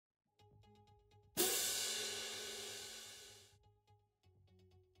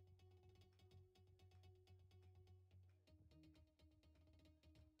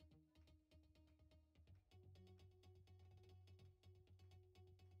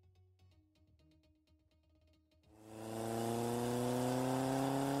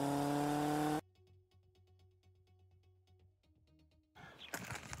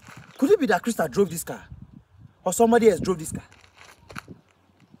Could it be that Krista drove this car? Or somebody else drove this car?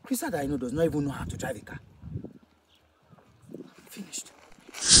 Krista that I know does not even know how to drive a car. Finished.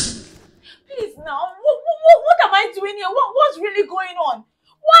 Please now, what am I doing here? What's really going on?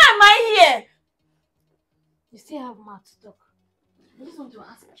 Why am I here? You still have mouth to talk. I just want to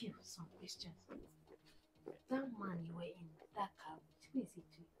ask you some questions. That man you were in that car with, who is it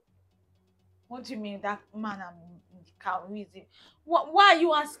to? What do you mean that man I'm in the car? Who is it? Why are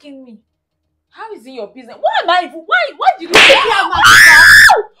you asking me? How is it your business? Why am I even? Why did you take me out my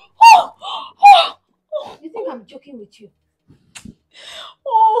car? You think I'm joking with you?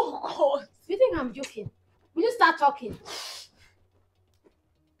 Oh God! You think I'm joking? Will you start talking?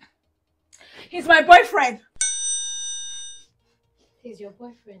 He's my boyfriend. He's your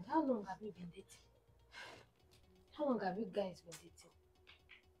boyfriend. How long have you been dating? How long have you guys been dating?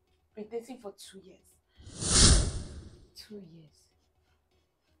 Been dating for 2 years. 2 years.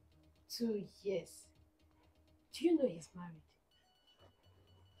 2 years. Do you know he's married?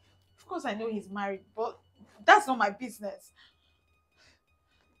 Of course I know he's married, but that's not my business.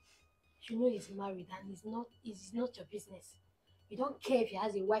 You know he's married and it's not your business. You don't care if he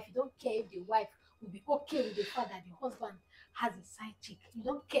has a wife. You don't care if the wife will be okay with the fact that the husband has a side chick. You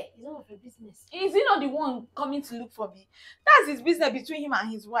don't care. It's none of your business. Is he not the one coming to look for me? That's his business between him and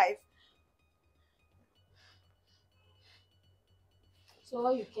his wife. So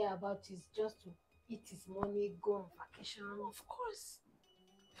all you care about is just to eat his money, go on vacation. Of course.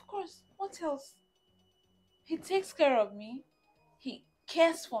 Of course. What else? He takes care of me. He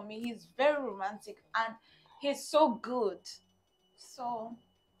cares for me. He's very romantic and he's so good. So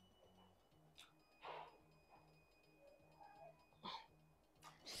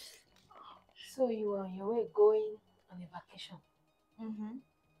you were on your way going on a vacation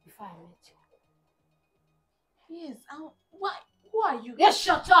before I met you. Yes. Why? Who are you? Yes,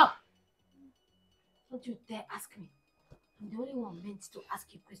 shut up! Don't you dare ask me. I'm the only one meant to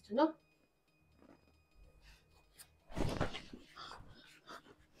ask you a question, no?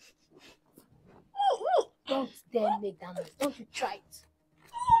 Don't dare make that noise. Don't you try it.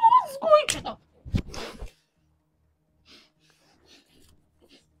 What's going on?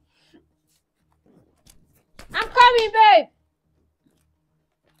 I'm coming, babe.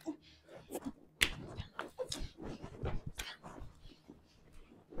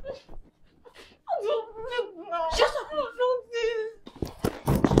 Shut up!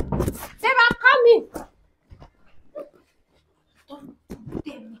 Babe, I'm coming. Don't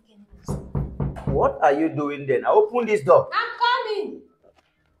dare make any noise. What are you doing then? I open this door. I'm coming.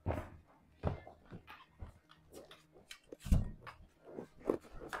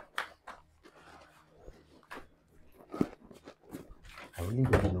 I really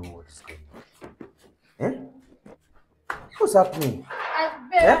don't know what's going on. Eh? What's happening?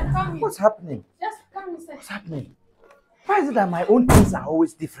 I'm coming. What's happening? Just come inside. What's happening? Why is it that my own things are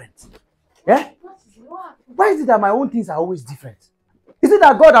always different? Yeah? What is it? What happened? Why is it that my own things are always different? Is it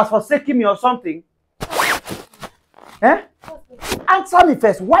that God has forsaken me or something? Eh? Answer me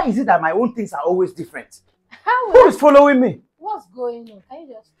first. Why is it that my own things are always different? Who is following me? What's going on? Can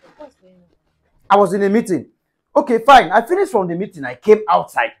you just what's going on? I was in a meeting. Okay, fine. I finished from the meeting. I came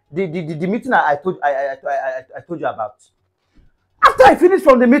outside. The meeting I told you about. After I finished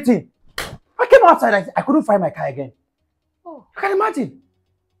from the meeting, I came outside. I couldn't find my car again. Oh. I can imagine.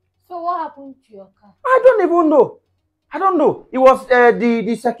 So what happened to your car? I don't even know. I don't know. It was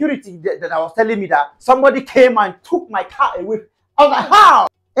the security that I was telling me that somebody came and took my car away. I was like, how?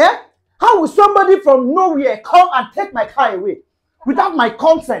 Eh? How will somebody from nowhere come and take my car away without my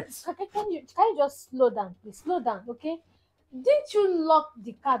consent? Can you just slow down, please? Slow down, okay? Didn't you lock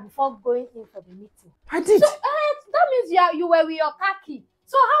the car before going in for the meeting? I did. So that means you were with your car key.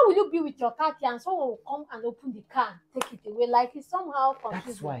 So how will you be with your car key and someone will come and open the car and take it away? Like it's somehow confusing.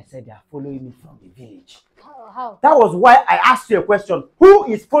 That's why I said they are following me from the village. How? That was why I asked you a question. Who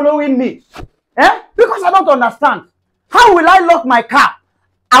is following me? Eh? Because I don't understand. How will I lock my car?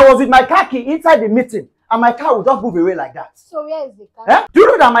 I was with my car key inside the meeting and my car will just move away like that. So where is the car? Eh? Do you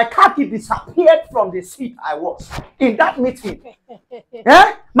know that my car key disappeared from the seat I was in that meeting?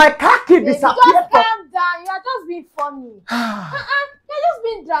 Eh? My car key disappeared. Just calm down. You are just being funny. You're just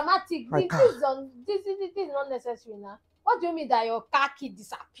being dramatic. This is not necessary now. What do you mean that your car key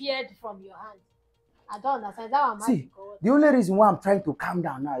disappeared from your hand? I don't understand. That one. See, the only reason why I'm trying to calm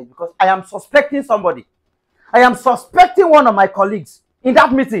down now is because I am suspecting somebody. I am suspecting one of my colleagues in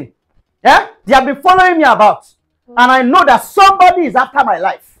that meeting. Yeah? They have been following me about. And I know that somebody is after my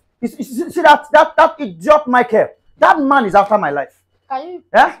life. You see that idiot Michael? That man is after my life. Can you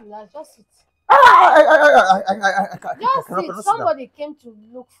yeah? just sit? Just sit. Somebody came to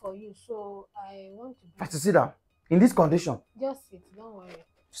look for you, so I want to. Have to sit down. In this condition. Just sit. Don't worry.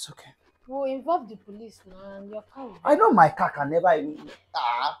 It's okay. We'll involve the police now and your car. I know my car can never even.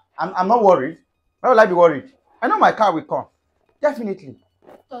 I'm not worried. Why would I be worried? I know my car will come. Definitely.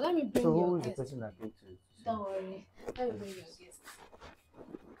 So let me bring So your who is guest. the person that came to? Don't worry. Let me bring your guest.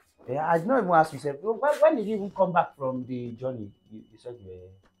 Yeah, I did not even ask you. When did you even come back from the journey? You said you were.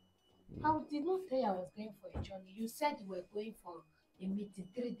 I did not tell you I was going for a journey. You said you were going for a meeting,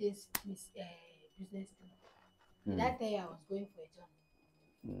 3 days business thing. Did I tell you I was going for a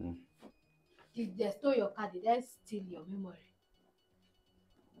journey? Did they steal your car? Did I steal your memory?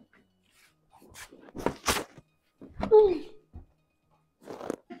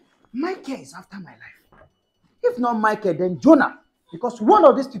 Michael is after my life. If not Michael, then Jonah. Because one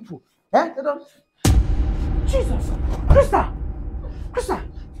of these people, they don't. Jesus! Krista! Krista!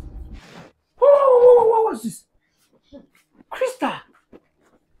 What was this? Krista!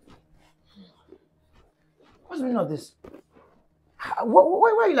 What's the meaning of this?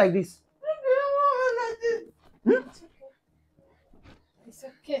 Why are you like this? It's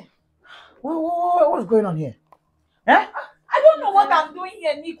okay. What's going on here? I don't know what I'm doing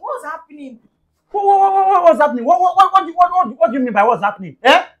here, Nick. What's happening? What's happening? What do you mean by what's happening?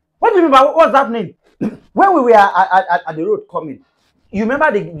 What do you mean by what's happening? When we were at the road coming, you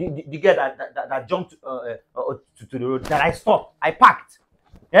remember the girl that jumped to the road that I stopped? I parked.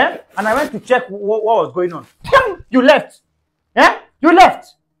 And I went to check what was going on. You left. You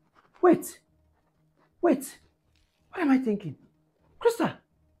left. Wait. What am I thinking? Krista,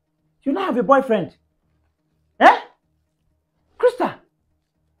 you now have a boyfriend. Krista.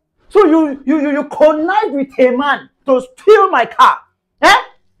 So you connived with a man to steal my car.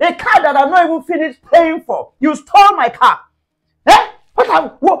 A car that I'm not even finished paying for. You stole my car. What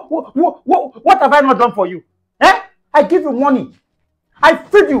have I not done for you? I give you money. I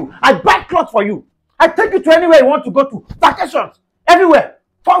feed you. I buy clothes for you. I take you to anywhere you want to go to. Vacations. Everywhere.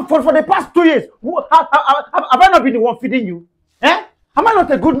 For the past 2 years. Have I not been the one feeding you? Am I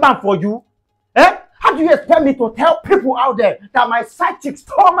not a good man for you? How do you expect me to tell people out there that my side chick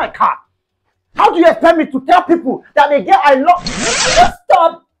stole my car? How do you expect me to tell people that the girl I love... Just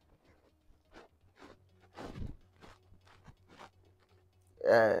stop!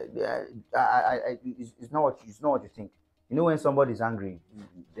 It's not what you think. You know when somebody is angry,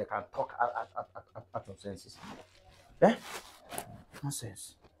 they can talk out of senses.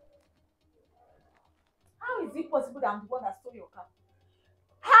 Nonsense. How is it possible that I'm the one that stole your car?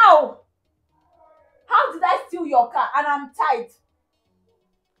 How? How did I steal your car and I'm tied?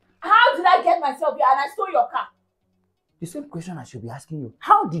 How did I get myself here and I stole your car? The same question I should be asking you.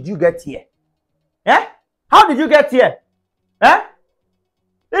 How did you get here? How did you get here?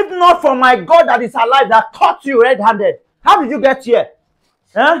 If not for my God that is alive that caught you red-handed, how did you get here?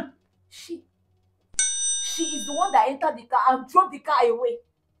 She is the one that entered the car and drove the car away.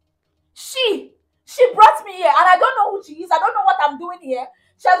 She brought me here and I don't know who she is. I don't know what I'm doing here.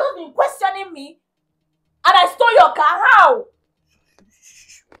 She has just been questioning me and I stole your car. How?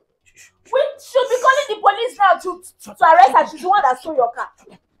 We should be calling the police now to arrest her. She's the one that stole your car.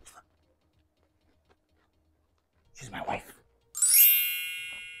 She's my wife.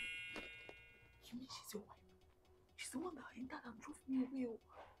 You mean she's your wife? She's the one that entered and drove me away.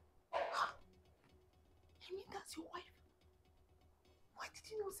 You mean that's your wife? Why did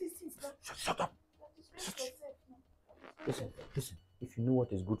you not say since that? Shut up. Listen. If you know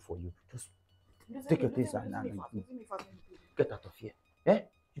what is good for you, just take your things and get out of here.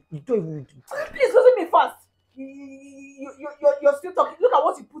 You don't even. Please listen me fast. You're still talking. Look at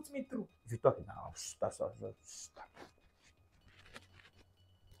what you put me through. If you're talking now, stop.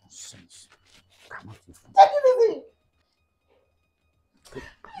 Nonsense. Cannot even. Take it easy.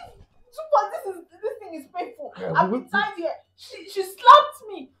 Super, this thing is painful. I've been tied here. She slapped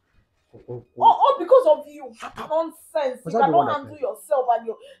me. All because of you. Nonsense. You cannot handle yourself and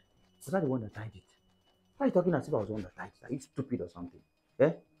your. Was that the one that tied it? Why are you talking as if I was the one that tied it? Are you stupid or something?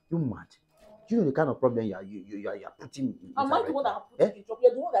 You mad? Do you know the kind of problem you are putting me in? Am I the one that put you in the job?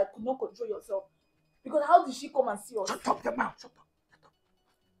 You're the one that could not control yourself. Because how did she come and see us? Shut up your mouth.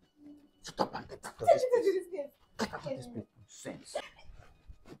 Shut up and get out of this place. Get out of this place. Nonsense.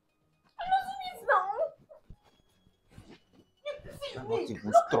 You're not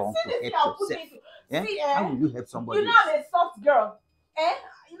even strong to help yourself. How will you help somebody? You know I'm a soft girl.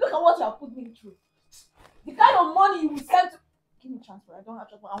 Look at what you have put me through. The kind of money you will send to... Give me transfer. I don't have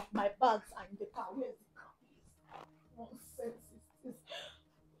transfer. My bags are in the car. Where is the car? Nonsense is this.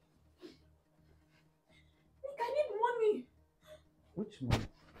 I need money. Which money?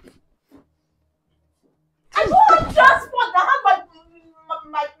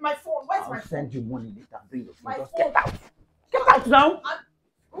 I'll my send phone? you money later. Bring your phone. My Just phone. get out. Get out now.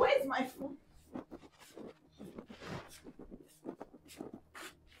 Where's my phone?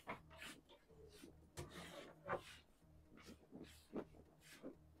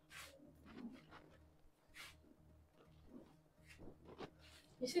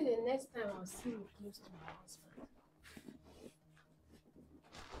 You see, the next time I'll see you close to my husband.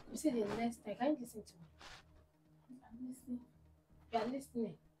 You see, the next time, can you listen to me? I'm listening. You are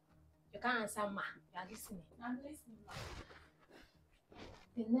listening. You can't answer ma. You are listening. I'm listening.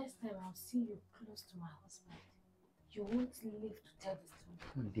 The next time I'll see you close to my husband, you won't live to tell the story.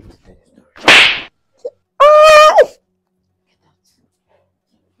 Don't live to tell the story. Get out.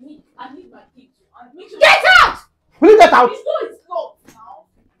 I need my key too. Make sure Get out! Will you get out? This door is locked now.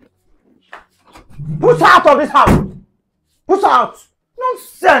 Push her out of this house. Push her out.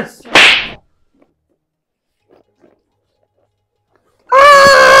 Nonsense.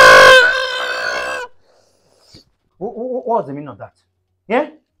 What was the meaning of that?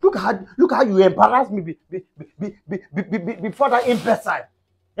 Yeah? Look how you embarrass me before that imbecile.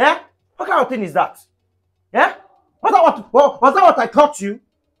 Yeah? What kind of thing is that? Yeah? Was that what I taught you?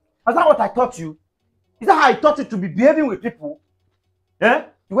 Was that what I taught you? Is that how I taught you to be behaving with people? Yeah?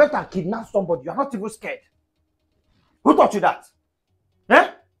 You went and kidnapped somebody. You are not even scared. Who taught you that?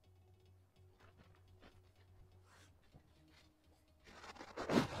 Yeah?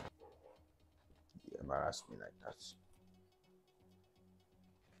 You embarrass me like that.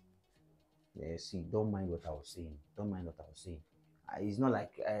 Yeah, see, don't mind what I was saying. Don't mind what I was saying. It's not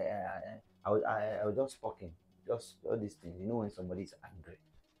like I was just talking. Just all these things. You know when somebody is angry.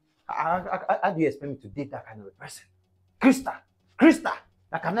 How do you expect me to date that kind of a person? Krista,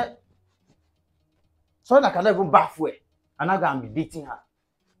 I cannot. Someone that cannot even bath well, and I'm gonna be dating her.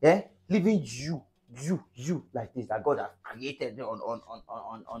 Yeah, leaving you like this that God has created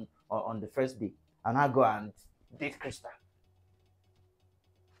on the first day, and I go and date Krista.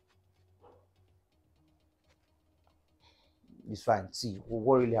 It's fine. See,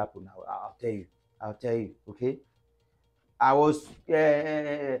 what really happened now? I'll tell you. Okay. I was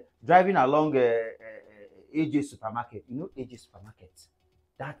driving along AJ supermarket. You know AJ supermarket.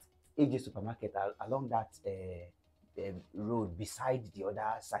 That AJ supermarket along that road beside the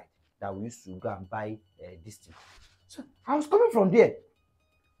other side that we used to go and buy this thing. So I was coming from there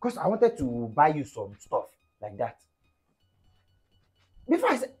because I wanted to buy you some stuff like that.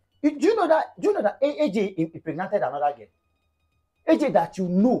 Before I said, do you know that AJ impregnated another girl? AJ that you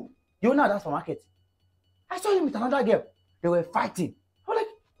know that supermarket. I saw him with another girl. They were fighting. I was like,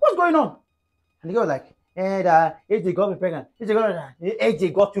 what's going on? And the girl was like, AJ got me pregnant.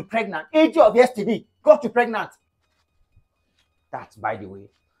 AJ got you pregnant. AJ of yesterday got you pregnant. That's by the way.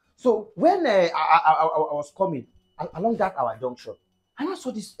 So when I was coming along that our junction, and I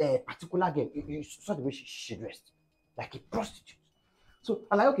saw this particular girl. You saw the way she dressed, like a prostitute. So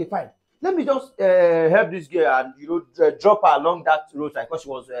I'm like, okay, fine. Let me just help this girl and drop her along that roadside because she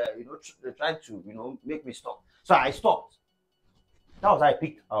was trying to make me stop. So I stopped. That was how I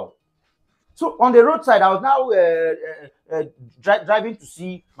picked her out. So on the roadside, I was now driving to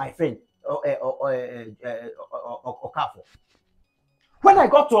see my friend Okafor. When I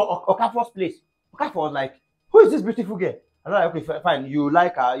got to Okafor's place, Okafor was like, "Who is this beautiful girl?" I was like, "Okay, fine. You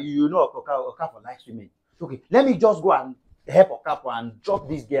like her. You know Okafor likes women. Okay, let me just go and help Okafor and drop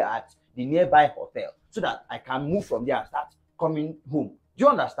this girl at the nearby hotel so that I can move from there and start coming home." Do you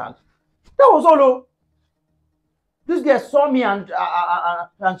understand? That was all. This girl saw me and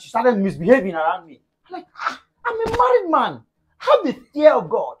she started misbehaving around me. I'm like, I'm a married man. Have the fear of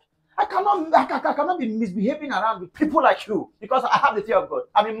God. I cannot be misbehaving around with people like you because I have the fear of God.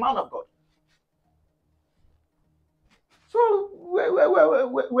 I'm a man of God. So when we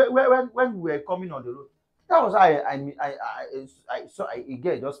were coming on the road, that was how I saw a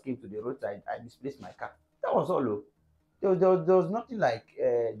girl just came to the roadside. I misplaced my car. That was all. There was nothing like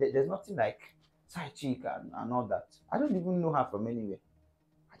there's nothing like side chick and all that. I don't even know her from anywhere.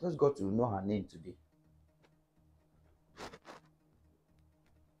 I just got to know her name today.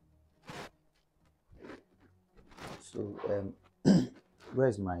 So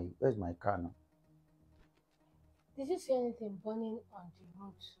where's my car now? Did you see anything burning on the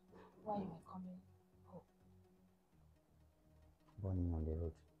road while you were coming home? Burning on the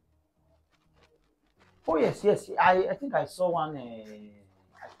road. Oh yes. I think I saw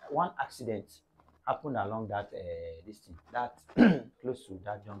one accident happened along that this thing that close to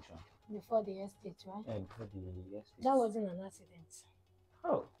that junction. Before the estate, right? Yeah, before the estate. That wasn't an accident.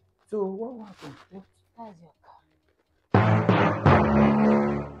 Oh, so what happened? That's your car.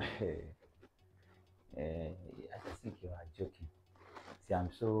 I think you are joking. See, I'm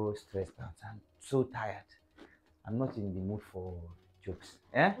so stressed out. I'm so tired. I'm not in the mood for jokes.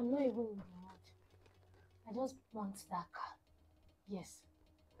 Eh? I'm not even in the mood. I just want that car. Yes.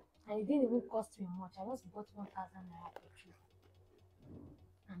 And it didn't even cost me much. I just bought 1,000 naira petrol.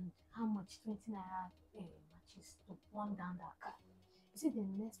 And how much? 20 naira matches to burn down that car. You see, the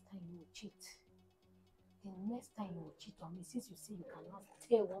next time you will cheat, on me, since you say you cannot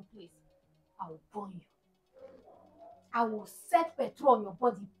stay in one place, I will burn you. I will set petrol on your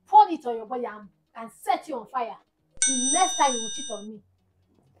body, pour it on your body, and set you on fire. The next time you will cheat on me.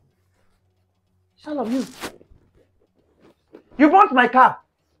 Shalom, you want my car?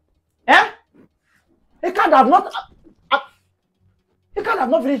 Eh? A car that I've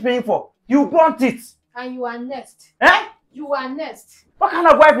not finished paying for. You want it. And you are next. Eh? You are next. What kind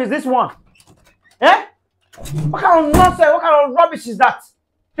of wife is this one? Eh? What kind of nonsense, what kind of rubbish is that?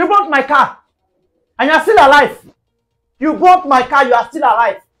 You bought my car. And you are still alive. You bought my car, you are still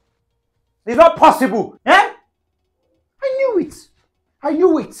alive. It's not possible. Eh? I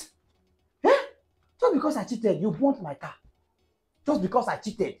knew it. Eh? Just because I cheated, you bought my car. Just because I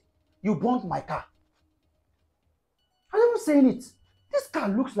cheated, you bought my car. I'm not even saying it. This car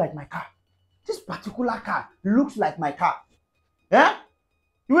looks like my car. This particular car looks like my car. Eh?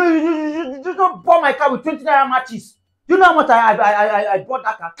 You just bought my car with 20 naira matches. Do you know how much I bought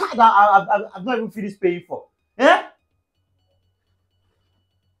that car? Car that I've not even finished paying for. Eh?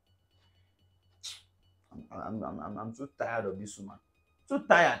 I'm so tired of this woman. So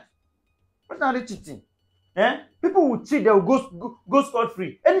tired. What's not really cheating? Eh? People will cheat, they will go scot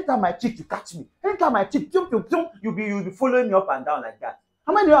free. Anytime I cheat, you catch me. Anytime I cheat, you'll be following me up and down like that.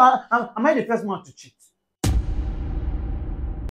 Am I the first man to cheat?